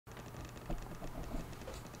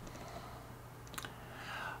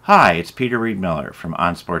Hi, it's Peter Reed Miller from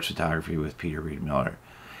On Sports Photography with Peter Reed Miller.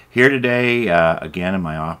 Here today, again in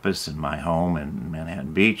my office in my home in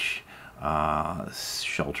Manhattan Beach,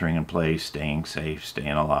 sheltering in place, staying safe, staying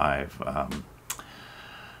alive. I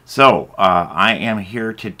am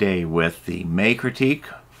here today with the May critique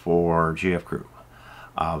for GFCrew.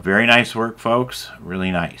 Very nice work, folks. Really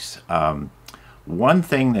nice. One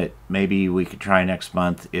thing that maybe we could try next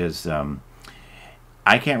month is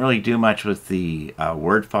I can't really do much with the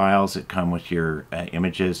Word files that come with your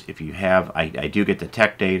images. If you have, I do get the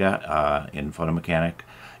tech data in PhotoMechanic.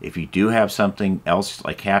 If you do have something else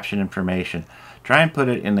like caption information, try and put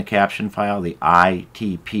it in the caption file, the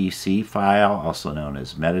ITPC file, also known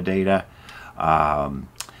as metadata.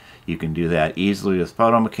 You can do that easily with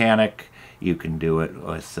PhotoMechanic. You can do it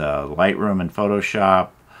with Lightroom and Photoshop.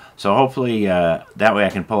 So hopefully that way I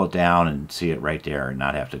can pull it down and see it right there and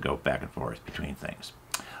not have to go back and forth between things.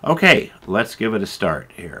 Okay, let's give it a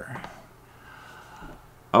start here.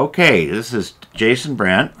 Okay, this is Jason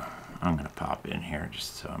Brent. I'm going to pop in here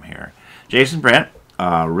just so I'm here. Jason Brent,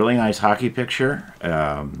 really nice hockey picture.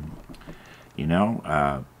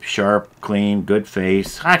 Sharp, clean, good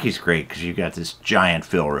face. Hockey's great because you got this giant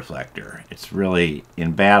fill reflector. It's really,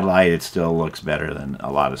 in bad light, it still looks better than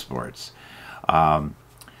a lot of sports.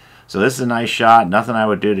 So this is a nice shot. Nothing I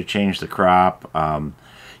would do to change the crop.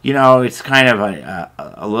 It's kind of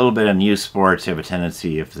a little bit in youth sports have a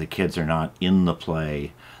tendency, if the kids are not in the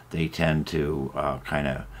play, they tend to kind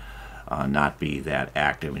of not be that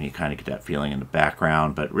active, and you kind of get that feeling in the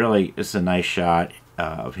background. But really, it's a nice shot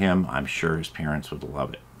of him. I'm sure his parents would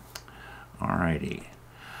love it. Alrighty.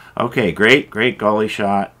 Okay, great goalie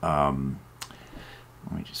shot. Let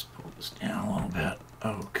me just pull this down a little bit.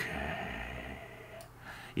 Okay.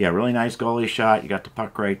 Yeah, really nice goalie shot. You got the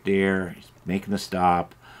puck right there. He's making the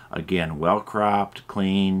stop. Again, well cropped,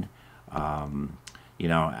 clean.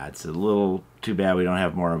 It's a little too bad we don't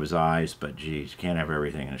have more of his eyes, but geez, you can't have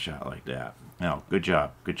everything in a shot like that. No, good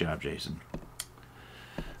job. Good job, Jason.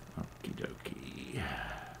 Okie dokie.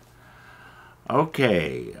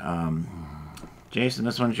 Okay. Jason,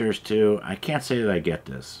 this one's yours too. I can't say that I get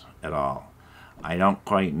this at all. I don't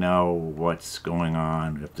quite know what's going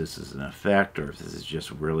on, if this is an effect or if this is just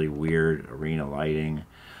really weird arena lighting.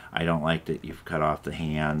 I don't like that you've cut off the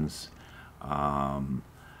hands.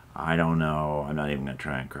 I don't know. I'm not even going to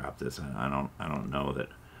try and crop this. I don't know that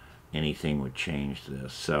anything would change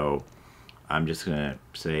this. So I'm just going to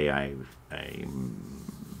say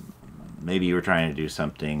maybe you were trying to do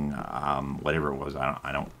something, whatever it was.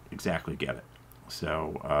 I don't exactly get it.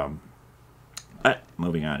 So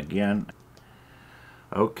moving on again.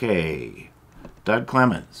 Okay, Doug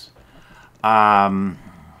Clemens.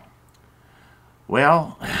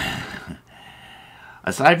 Well,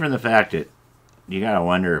 aside from the fact that you gotta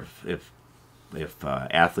wonder if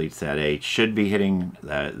athletes that age should be hitting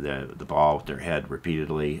the ball with their head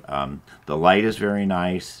repeatedly. The light is very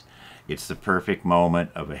nice. It's the perfect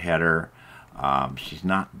moment of a header. She's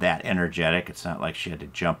not that energetic. It's not like she had to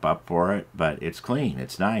jump up for it, but it's clean.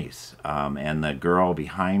 It's nice. And the girl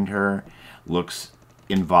behind her looks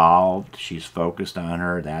involved. She's focused on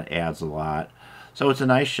her. That adds a lot. So it's a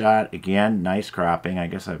nice shot. Again, nice cropping. I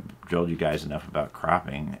guess I've drilled you guys enough about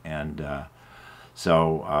cropping. And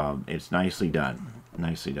it's nicely done.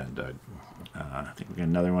 Nicely done, Doug. I think we got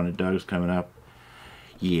another one of Doug's coming up.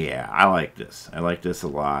 Yeah, I like this. I like this a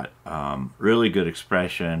lot. Really good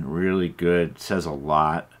expression. Really good. Says a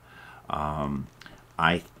lot.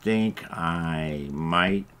 I think I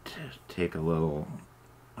might take a little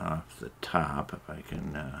off the top if I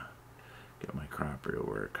can get my cropper to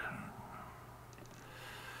work.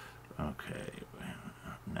 Okay,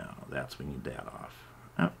 no, we need that off.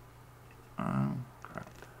 Crop.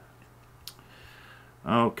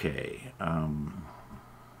 Okay, all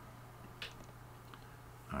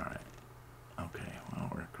right. Okay, well,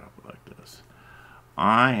 we're gonna crop it like this.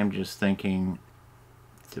 I am just thinking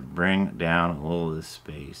to bring down a little of this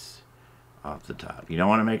space off the top. You don't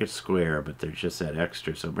want to make it square, but there's just that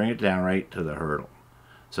extra, so bring it down right to the hurdle,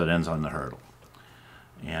 so it ends on the hurdle.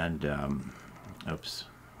 And oops.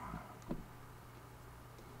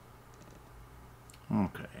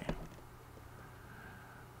 Okay.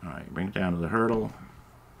 All right, bring it down to the hurdle.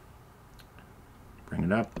 Bring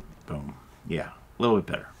it up. Boom. Yeah, a little bit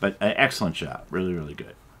better, but an excellent shot. Really, really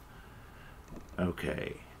good.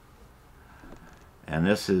 Okay. And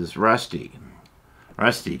this is Rusty.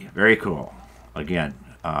 Rusty, very cool. Again,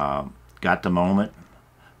 got the moment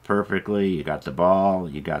perfectly. You got the ball.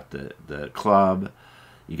 You got the club.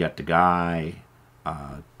 You got the guy.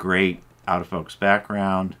 Great out of focus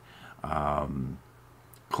background.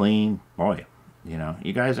 Clean. Boy,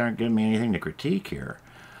 you guys aren't giving me anything to critique here.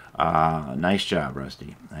 Nice job,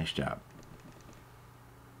 Rusty. Nice job.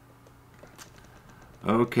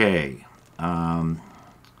 Okay.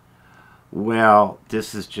 Well,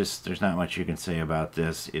 this is just, there's not much you can say about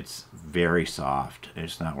this. It's very soft.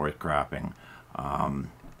 It's not worth cropping. And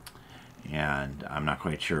I'm not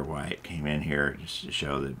quite sure why it came in here, just to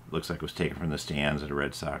show that it looks like it was taken from the stands at a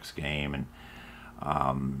Red Sox game.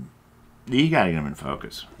 And you got to get them in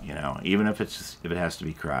focus, you know, even if it has to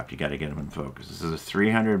be cropped, you got to get them in focus. This is a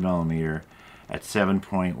 300 millimeter at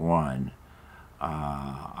 7.1.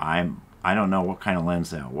 I don't know what kind of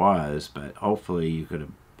lens that was, but hopefully you could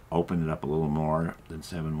have opened it up a little more than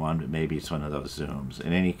 7.1, but maybe it's one of those zooms.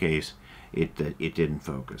 In any case, it didn't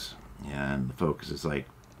focus, and the focus is like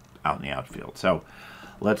out in the outfield. So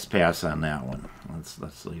let's pass on that one.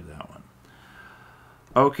 Let's leave that one.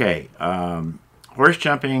 Okay, horse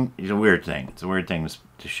jumping is a weird thing. It's a weird thing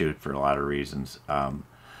to shoot for a lot of reasons.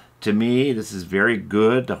 To me, this is very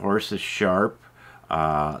good. The horse is sharp.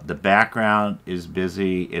 The background is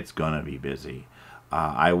busy. It's going to be busy.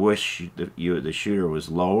 I wish the shooter was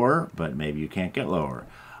lower, but maybe you can't get lower.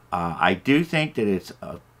 I do think that it's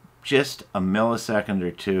just a millisecond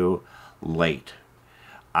or two late.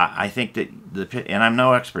 I think that and I'm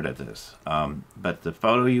no expert at this, but the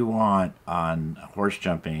photo you want on horse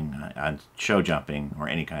jumping, on show jumping, or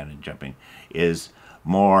any kind of jumping, is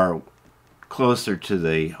more closer to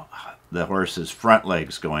the horse's front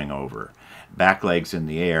legs going over, back legs in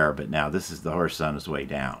the air. But now this is the horse on his way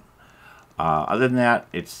down. Other than that,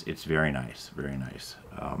 it's very nice, very nice.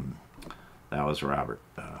 That was Robert.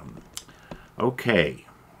 Okay,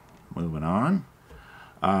 moving on.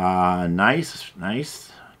 Nice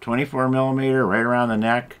 24 millimeter right around the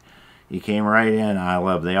neck. He came right in.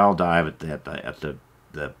 They all dive at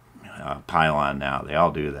the pylon now. They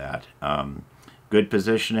all do that. Good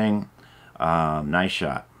positioning. Nice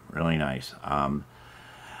shot. Really nice.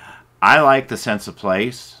 I like the sense of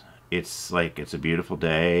place. It's like it's a beautiful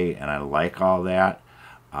day, and I like all that.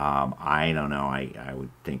 I don't know. I would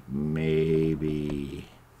think maybe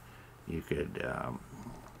you could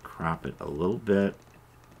crop it a little bit.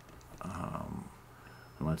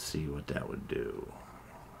 Let's see what that would do.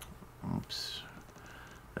 Oops.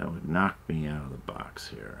 That would knock me out of the box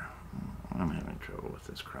here. I'm having trouble with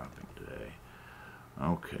this cropping today.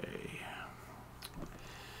 Okay.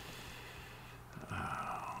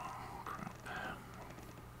 Crop.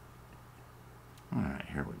 Alright,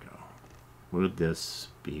 here we go. Would this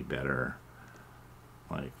be better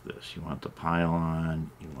like this? You want the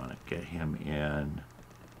pylon. You want to get him in.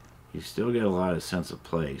 You still get a lot of sense of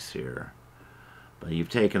place here, but you've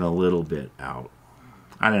taken a little bit out.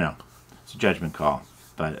 I don't know. It's a judgment call,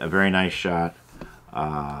 but a very nice shot,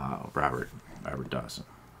 Robert Dawson.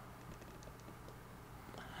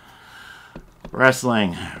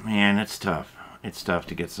 Wrestling, man, it's tough. It's tough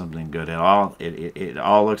to get something good at all. It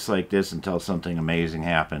all looks like this until something amazing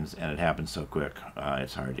happens, and it happens so quick.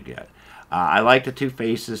 It's hard to get. I like the two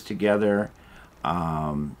faces together.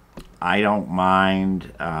 I don't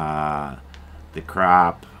mind the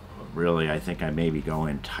crop. Really, I think I maybe go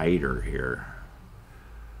in tighter here.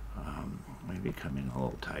 Maybe come in a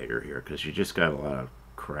little tighter here, because you just got a lot of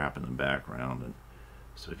crap in the background. And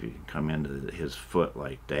so if you can come into his foot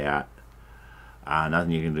like that,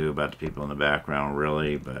 nothing you can do about the people in the background,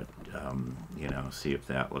 really. But you know, see if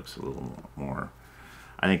that looks a little more.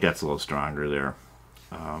 I think that's a little stronger there.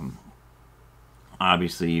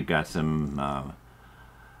 Obviously, you've got some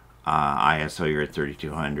ISO. You're at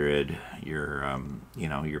 3200. You're you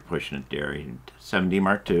know, you're pushing it there. 7D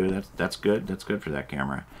Mark II. That's good. That's good for that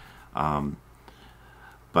camera.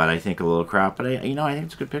 But I think a little crop. But I think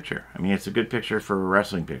it's a good picture. I mean, it's a good picture for a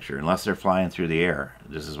wrestling picture. Unless they're flying through the air,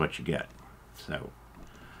 this is what you get. So,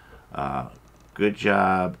 good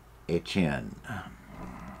job, Etienne.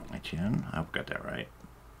 Etienne, I hope I got that right.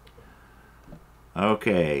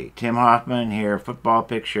 Okay, Tim Hoffman here. Football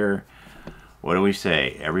picture. What do we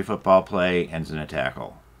say? Every football play ends in a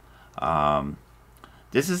tackle.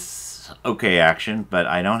 This is okay action, but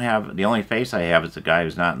I don't have, the only face I have is the guy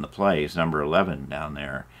who's not in the play. It's number 11 down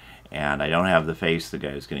there. And I don't have the face of the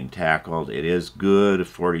guy who's getting tackled. It is good,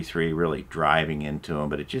 43 really driving into him,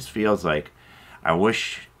 but it just feels like I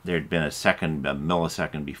wish there'd been a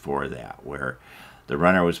millisecond before that, where the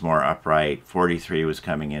runner was more upright, 43 was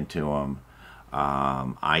coming into him.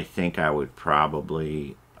 I think I would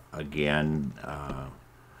probably, again,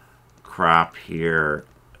 crop here,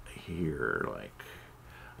 like,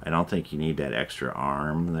 I don't think you need that extra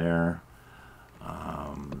arm there.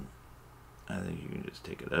 I think you can just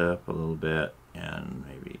take it up a little bit and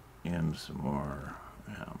maybe in some more,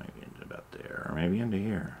 maybe into about there, or maybe into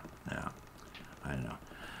here. Yeah, I don't know.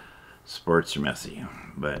 Sports are messy,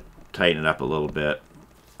 but tighten it up a little bit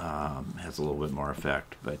has a little bit more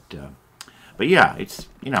effect. But yeah, it's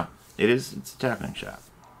it's a tackling shot.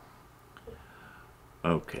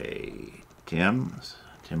 Okay, Tim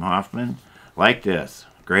Hoffman, like this.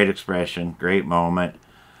 Great expression, great moment.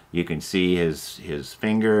 You can see his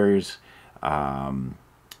fingers.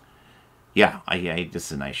 Yeah, this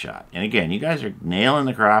is a nice shot. And again, you guys are nailing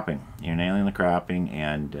the cropping. You're nailing the cropping,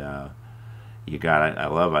 and you got it. I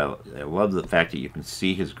love the fact that you can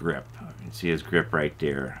see his grip. You can see his grip right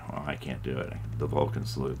there. Well, I can't do it. The Vulcan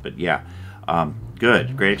salute, but yeah,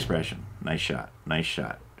 good, great expression. Nice shot. Nice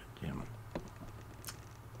shot, Tim.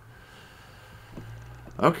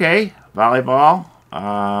 Okay, volleyball.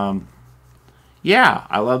 Yeah,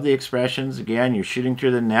 I love the expressions. Again, you're shooting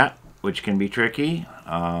through the net, which can be tricky,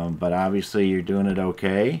 but obviously you're doing it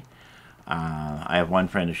okay. I have one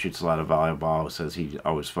friend who shoots a lot of volleyball who says he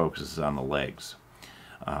always focuses on the legs.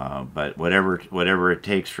 But whatever it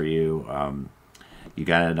takes for you, you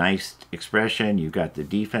got a nice expression. You got the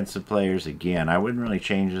defensive players. Again, I wouldn't really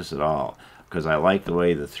change this at all because I like the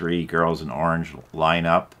way the 3 girls in orange line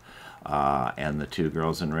up and the 2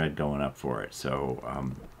 girls in red going up for it.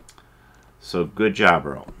 So, so good job,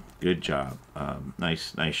 Earl. Good job.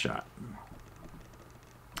 Nice shot.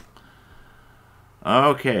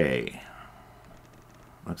 Okay.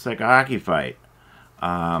 Looks like a hockey fight.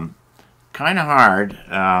 Kind of hard.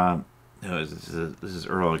 This is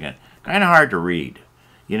Earl again. Kind of hard to read.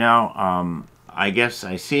 I guess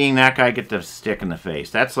seeing that guy get the stick in the face.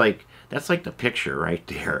 That's like the picture right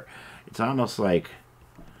there. It's almost like,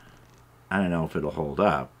 I don't know if it'll hold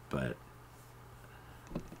up, but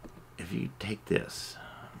if you take this,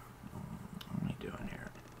 what am I doing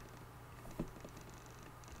here?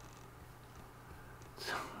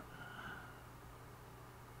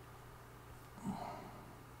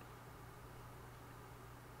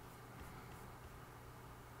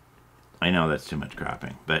 I know that's too much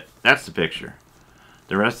cropping, but that's the picture.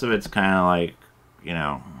 The rest of it's kind of like,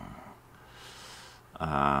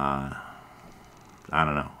 I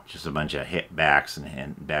don't know, just a bunch of backs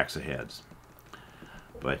and backs of heads.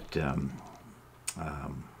 But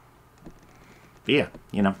yeah,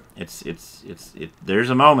 there's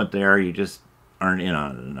a moment there, you just aren't in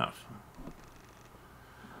on it enough.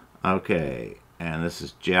 Okay, and this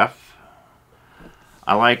is Jeff.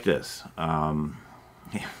 I like this.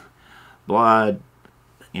 Blood,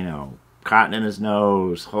 cotton in his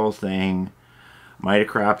nose, whole thing. Might have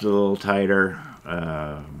cropped it a little tighter,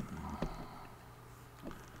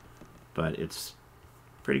 but it's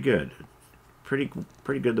pretty good. Pretty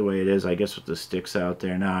good the way it is. I guess with the sticks out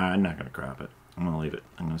there. No, I'm not going to crop it. I'm going to leave it.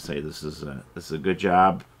 I'm going to say this is a good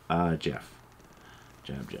job, Jeff.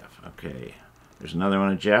 Jeff. Okay. There's another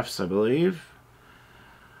one of Jeff's, I believe.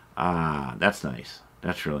 That's nice.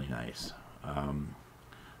 That's really nice.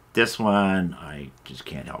 This one, I just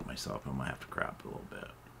can't help myself. I'm going to have to crop a little bit.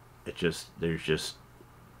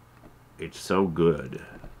 It's so good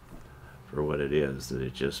for what it is that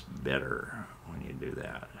it's just better when you do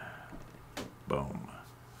that. Boom.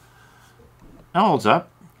 It holds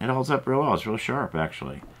up. It holds up real well. It's real sharp,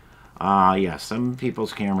 actually. Yeah, some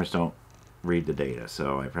people's cameras don't read the data,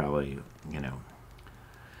 so I probably,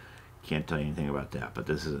 can't tell you anything about that. But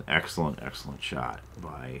this is an excellent shot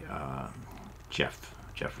by Jeff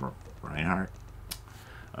Reinhardt.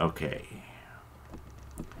 Okay.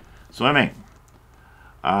 Swimming.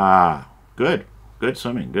 Good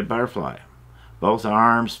swimming. Good butterfly. Both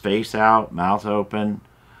arms, face out, mouth open.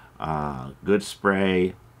 Good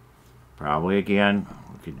spray. Probably again,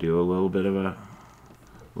 we could do a little bit of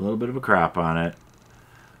a crop on it.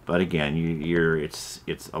 But again,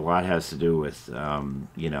 it's a lot has to do with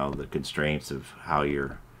the constraints of how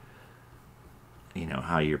you're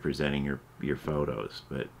presenting your photos.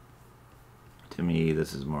 But to me,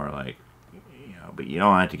 this is more like, but you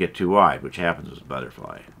don't have to get too wide, which happens with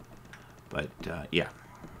butterfly. But yeah,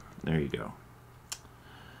 there you go.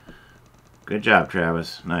 Good job,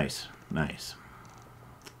 Travis. Nice.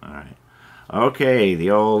 All right. Okay,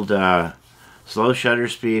 the old slow shutter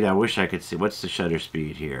speed. I wish I could see. What's the shutter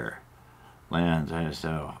speed here? Lands,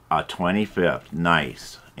 so 25th.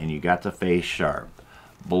 Nice. And you got the face sharp.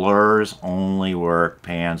 Blurs only work,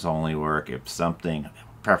 pans only work if something,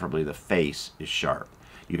 preferably the face, is sharp.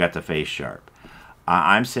 You got the face sharp.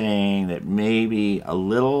 I'm saying that maybe a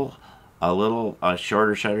little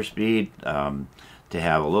shorter shutter speed to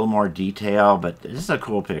have a little more detail, but this is a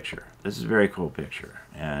cool picture. This is a very cool picture,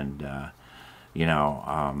 and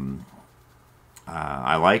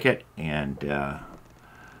I like it. And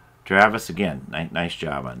Travis, again, nice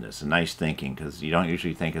job on this, and nice thinking, because you don't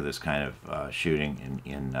usually think of this kind of shooting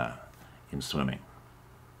in swimming.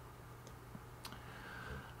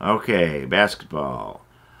 Okay, basketball.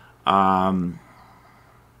 Um,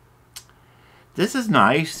 this is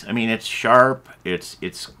nice. I mean, it's sharp. It's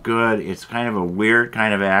good. It's kind of a weird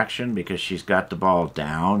kind of action because she's got the ball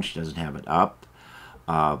down. She doesn't have it up.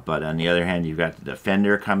 But on the other hand, you've got the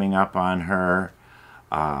defender coming up on her.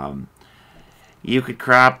 You could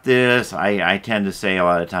crop this. I tend to say a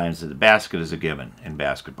lot of times that the basket is a given in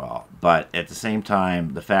basketball. But at the same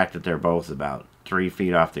time, the fact that they're both about 3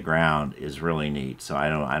 feet off the ground is really neat. So I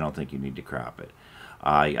don't think you need to crop it.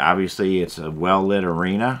 Obviously, it's a well-lit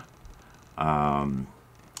arena. And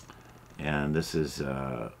this is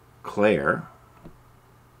Claire.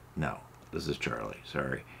 No, this is Charlie.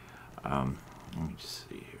 Sorry. Let me just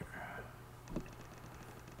see here.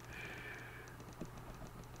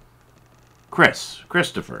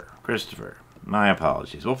 Christopher. My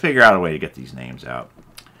apologies. We'll figure out a way to get these names out.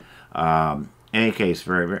 In any case,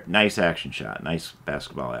 very, very nice action shot. Nice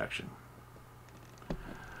basketball action.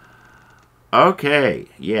 Okay.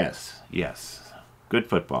 Yes. Good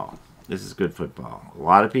football. This is good football. A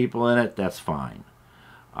lot of people in it. That's fine.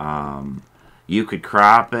 You could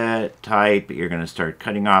crop it, type. You're going to start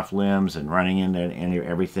cutting off limbs and running into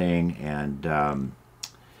everything. And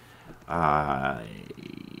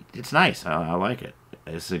it's nice. I like it.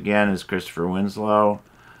 This again is Christopher Winslow.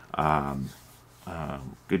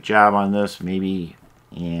 Good job on this. Maybe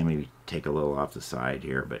take a little off the side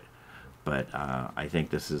here, but I think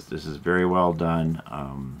this is very well done.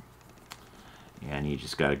 And you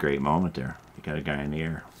just got a great moment there. You got a guy in the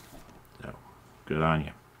air. So good on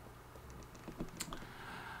you.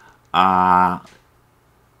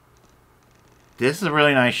 This is a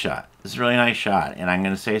really nice shot. And I'm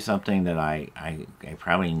going to say something that I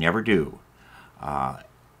probably never do.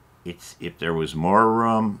 If there was more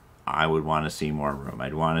room, I would want to see more room.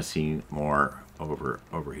 I'd want to see more over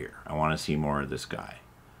here. I want to see more of this guy.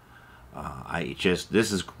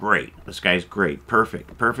 This is great. This guy's great.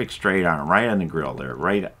 Perfect straight arm, right on the grill there,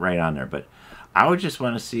 right on there. But I would just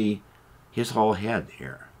want to see his whole head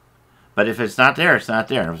here. But if it's not there, it's not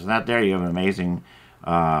there. If it's not there, you have an amazing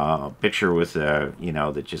picture with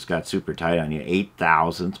that just got super tight on you.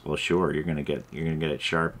 8,000th. Well, sure, you're gonna get it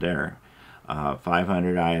sharp there.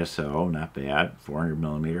 500 ISO, not bad. 400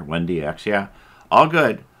 millimeter, 1DX, yeah, all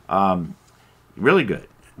good. Really good.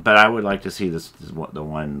 But I would like to see the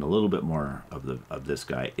one a little bit more of this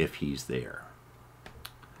guy if he's there.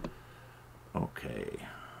 Okay.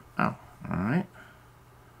 Oh, all right.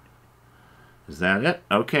 Is that it?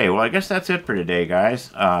 Okay, well, I guess that's it for today, guys.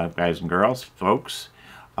 Guys and girls, folks.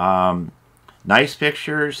 Nice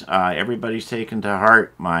pictures. Everybody's taken to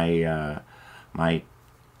heart my my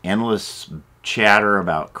endless chatter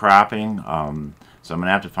about cropping. So I'm going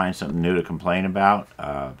to have to find something new to complain about.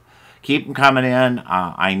 Keep them coming in.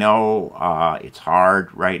 I know it's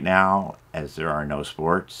hard right now as there are no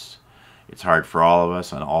sports. It's hard for all of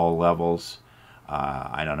us on all levels.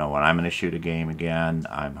 I don't know when I'm going to shoot a game again.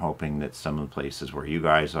 I'm hoping that some of the places where you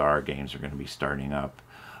guys are, games are going to be starting up,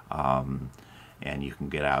 and you can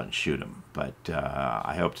get out and shoot them. But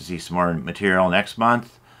I hope to see some more material next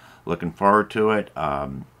month. Looking forward to it.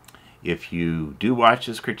 If you do watch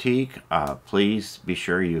this critique, please be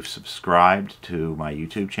sure you've subscribed to my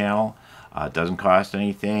YouTube channel. It doesn't cost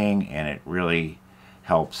anything, and it really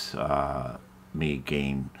helps me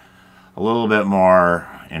gain a little bit more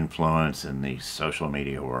influence in the social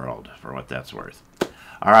media world, for what that's worth.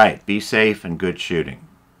 All right, be safe and good shooting.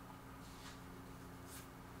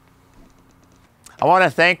 I want to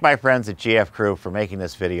thank my friends at GFCrew for making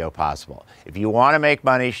this video possible. If you want to make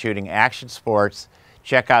money shooting action sports,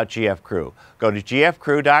 check out GFCrew. Go to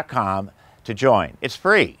gfcrew.com to join. It's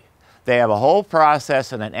free. They have a whole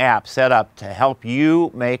process and an app set up to help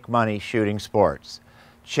you make money shooting sports.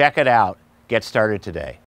 Check it out. Get started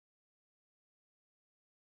today.